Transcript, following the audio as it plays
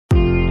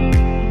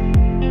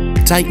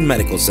Titan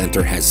Medical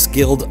Center has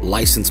skilled,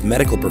 licensed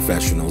medical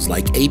professionals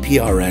like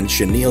APRN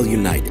Schaneal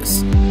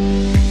Unitas.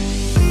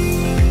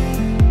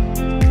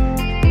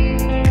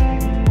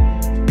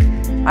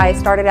 I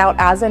started out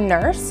as a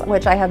nurse,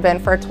 which I have been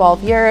for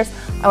 12 years.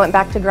 I went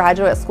back to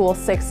graduate school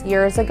 6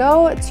 years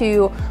ago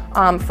to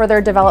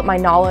further develop my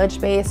knowledge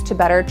base to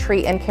better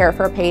treat and care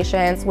for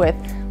patients with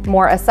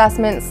more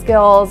assessment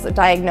skills,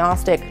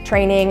 diagnostic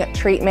training,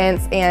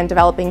 treatments, and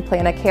developing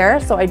plan of care.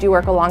 So I do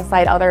work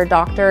alongside other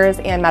doctors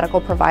and medical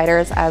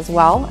providers as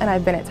well, and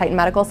I've been at Titan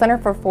Medical Center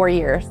for 4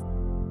 years.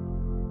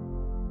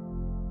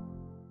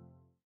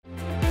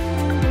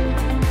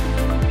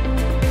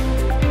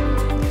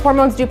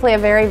 Hormones do play a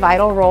very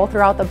vital role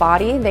throughout the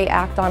body. They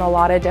act on a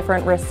lot of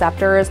different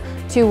receptors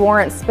to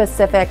warrant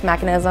specific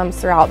mechanisms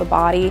throughout the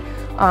body.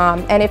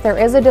 And if there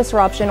is a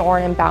disruption or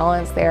an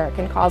imbalance there, it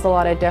can cause a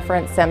lot of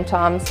different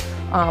symptoms,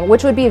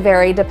 which would be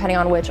varied depending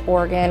on which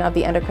organ of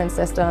the endocrine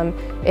system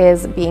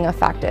is being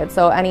affected.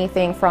 So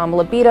anything from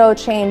libido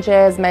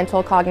changes,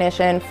 mental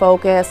cognition,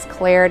 focus,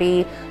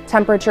 clarity,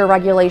 temperature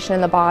regulation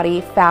in the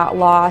body, fat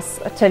loss,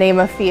 to name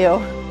a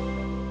few.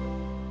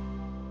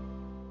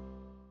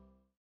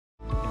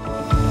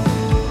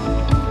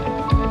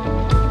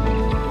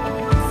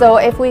 So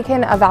if we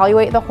can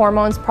evaluate the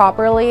hormones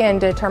properly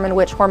and determine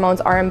which hormones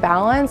are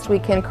imbalanced, we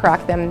can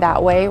correct them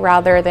that way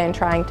rather than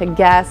trying to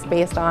guess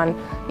based on,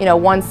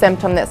 one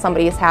symptom that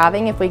somebody is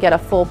having. If we get a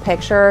full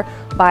picture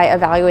by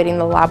evaluating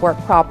the lab work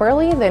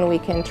properly, then we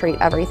can treat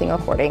everything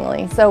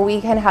accordingly. So we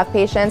can have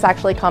patients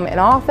actually come in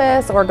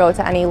office or go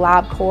to any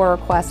LabCorp or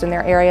Quest in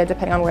their area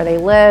depending on where they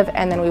live,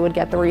 and then we would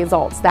get the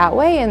results that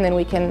way, and then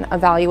we can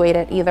evaluate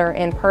it either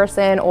in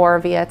person or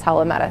via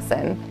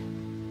telemedicine.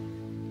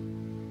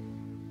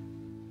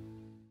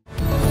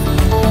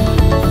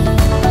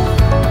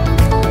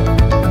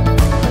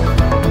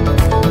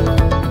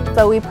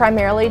 So we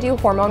primarily do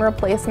hormone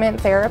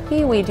replacement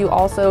therapy. We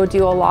also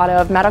do a lot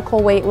of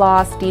medical weight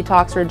loss,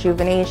 detox,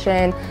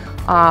 rejuvenation,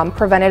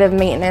 preventative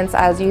maintenance,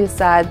 as you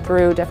said,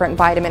 through different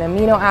vitamin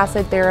amino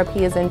acid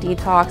therapies and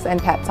detox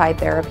and peptide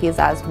therapies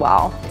as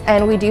well.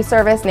 And we do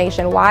service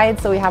nationwide,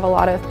 so we have a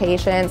lot of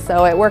patients.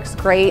 So it works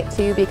great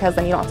too, because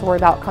then you don't have to worry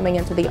about coming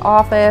into the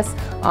office.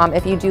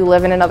 If you do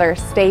live in another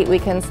state, we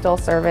can still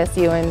service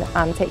you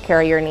and take care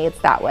of your needs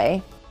that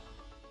way.